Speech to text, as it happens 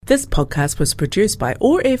This podcast was produced by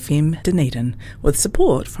OAR FM Dunedin with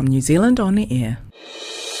support from New Zealand On Air.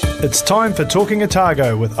 It's time for Talking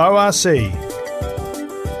Otago with ORC.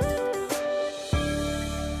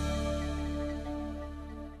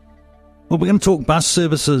 Well, we're going to talk bus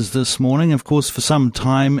services this morning. Of course, for some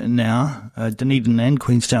time now, Dunedin and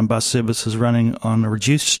Queenstown bus services running on a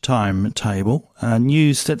reduced timetable.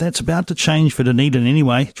 News that's about to change for Dunedin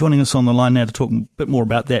anyway. Joining us on the line now to talk a bit more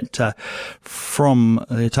about that from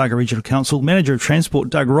the Otago Regional Council, Manager of Transport,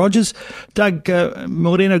 Doug Rogers. Doug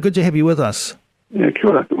Moreno, good to have you with us. Yeah,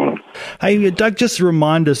 kia ora. Good morning. Hey, Doug, just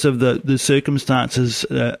remind us of the circumstances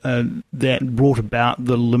that brought about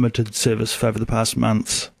the limited service over the past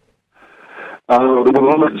months. The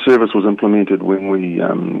limited service was implemented when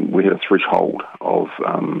we had a threshold of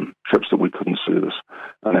trips that we couldn't service,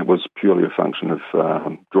 and that was purely a function of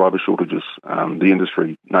driver shortages. The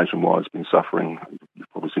industry nationwide has been suffering. You've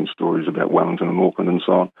probably seen stories about Wellington and Auckland and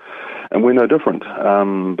so on, and we're no different.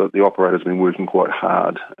 But the operator's been working quite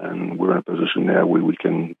hard, and we're in a position now where we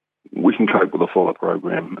can cope with a fuller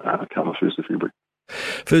program come the 1st of February.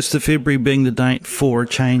 1st of February being the date for a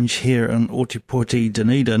change here in Ōtepoti,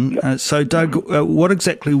 Dunedin. Yep. So, Doug, what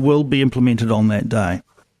exactly will be implemented on that day?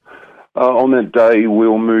 On that day,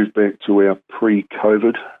 we'll move back to our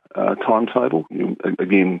pre-COVID timetable.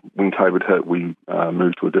 Again, when COVID hit, we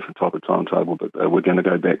moved to a different type of timetable, but we're going to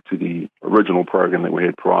go back to the original program that we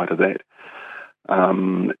had prior to that.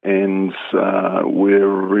 And we're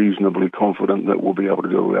reasonably confident that we'll be able to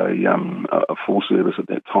do a full service at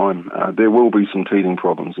that time. There will be some teething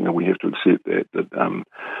problems. We have to accept that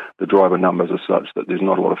the driver numbers are such that there's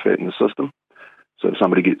not a lot of fat in the system. So if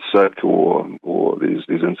somebody gets sick or there's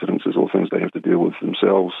incidences or things they have to deal with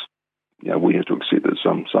themselves, we have to accept that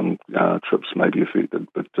some trips may be affected,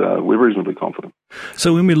 but we're reasonably confident.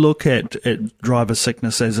 So when we look at driver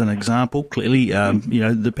sickness as an example, clearly,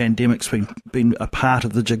 the pandemic's been a part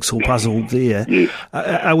of the jigsaw puzzle there. Yes.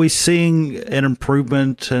 Are we seeing an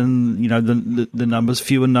improvement in, the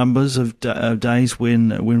fewer numbers of days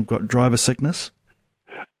when we've got driver sickness?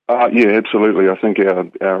 Yeah, absolutely. I think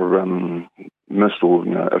our missed or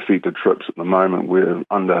affected trips at the moment, we're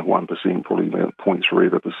under 1%, probably about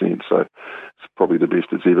 0.3%, so it's probably the best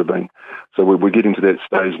it's ever been. So we're getting to that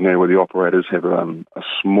stage now where the operators have a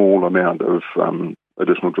small amount of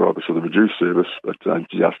additional drivers for the reduced service, but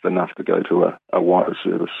just enough to go to a wider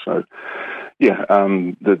service. So,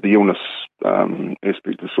 the illness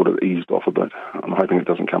aspect has sort of eased off a bit. I'm hoping it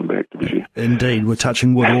doesn't come back, to be fair. Indeed, we're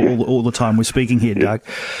touching wood all the time we're speaking here, Doug.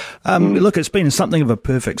 Look, it's been something of a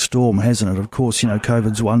perfect storm, hasn't it? Of course,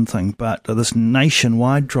 COVID's one thing, but this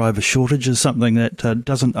nationwide driver shortage is something that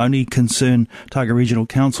doesn't only concern Otago Regional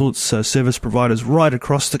Council, it's service providers right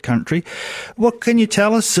across the country. What can you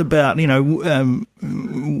tell us about,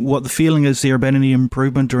 what the feeling is there about any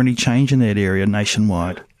improvement or any change in that area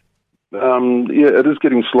nationwide? It is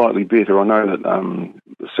getting slightly better. I know that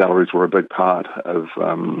salaries were a big part of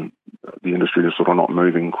the industry just sort of not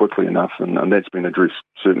moving quickly enough, and that's been addressed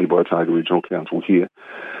certainly by Otago Regional Council here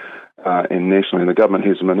and nationally. And the government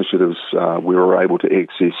has some initiatives where we're able to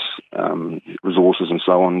access resources and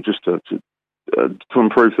so on just to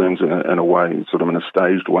improve things in a way, sort of in a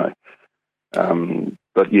staged way.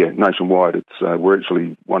 But nationwide, we're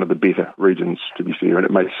actually one of the better regions, to be fair. And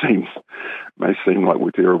it may seem like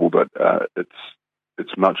we're terrible, but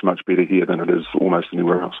it's much better here than it is almost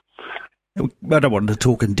anywhere else. I don't want to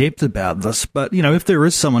talk in depth about this, but if there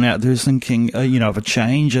is someone out there who's thinking, of a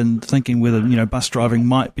change and thinking whether bus driving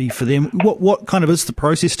might be for them, what kind of is the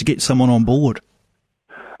process to get someone on board?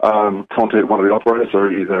 Contact one of the operators, so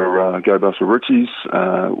either GoBus or Ritchie's.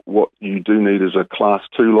 What you do need is a Class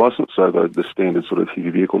 2 licence, so the standard sort of heavy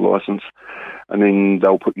vehicle licence, and then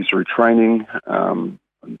they'll put you through training.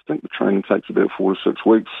 I think the training takes about 4 to 6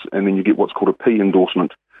 weeks, and then you get what's called a P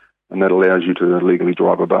endorsement, and that allows you to legally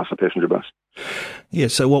drive a passenger bus. Yeah,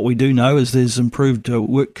 so what we do know is there's improved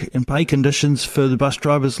work and pay conditions for the bus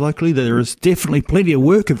drivers locally. There is definitely plenty of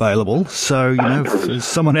work available. So, if there's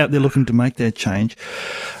someone out there looking to make that change.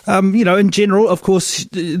 In general, of course,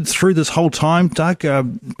 through this whole time, Doug,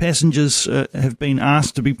 passengers have been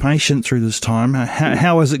asked to be patient through this time.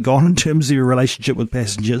 How has it gone in terms of your relationship with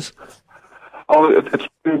passengers? Oh, it's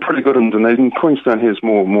been pretty good in Dunedin. Queenstown has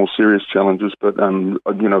more serious challenges, but,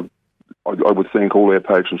 I would thank all our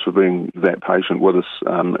patrons for being that patient with us.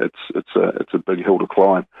 It's a big hill to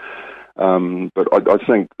climb, but I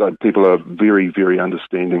think that people are very, very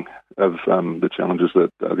understanding of the challenges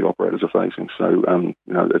that the operators are facing. So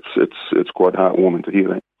it's quite heartwarming to hear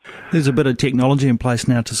that. There's a bit of technology in place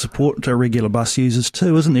now to support regular bus users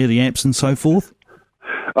too, isn't there? The apps and so forth.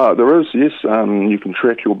 There is, yes. You can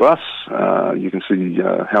track your bus. You can see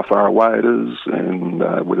how far away it is and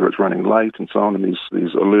whether it's running late and so on. And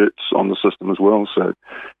there's alerts on the system as well. So if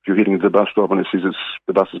you're heading to the bus stop and it says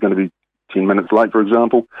the bus is going to be 10 minutes late, for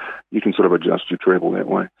example, you can sort of adjust your travel that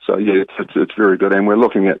way. So, yeah, it's very good. And we're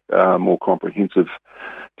looking at more comprehensive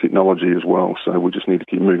technology as well. So we just need to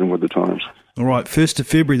keep moving with the times. All right, 1st of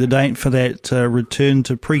February, the date for that return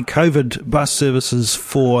to pre-COVID bus services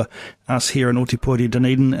for us here in Ōtepoti,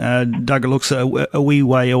 Dunedin. Doug, it looks a wee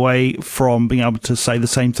way away from being able to say the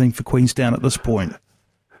same thing for Queenstown at this point.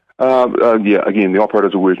 Yeah, again, the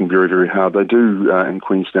operators are working very, very hard. They do, in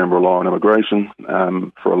Queenstown, rely on immigration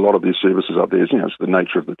for a lot of their services up there. It's the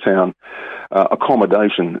nature of the town.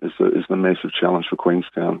 Accommodation is the massive challenge for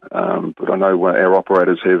Queenstown. But I know our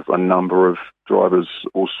operators have a number of drivers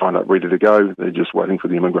all signed up, ready to go. They're just waiting for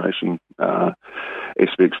the immigration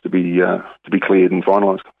aspects to be cleared and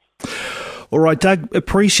finalised. All right, Doug,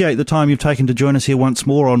 appreciate the time you've taken to join us here once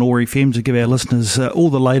more on OAR FM to give our listeners all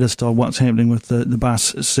the latest on what's happening with the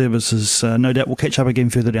bus services. No doubt we'll catch up again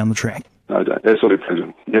further down the track. No doubt. Absolutely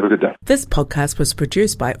pleasure. You have a good day. This podcast was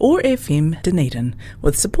produced by OAR FM Dunedin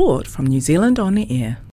with support from New Zealand On the Air.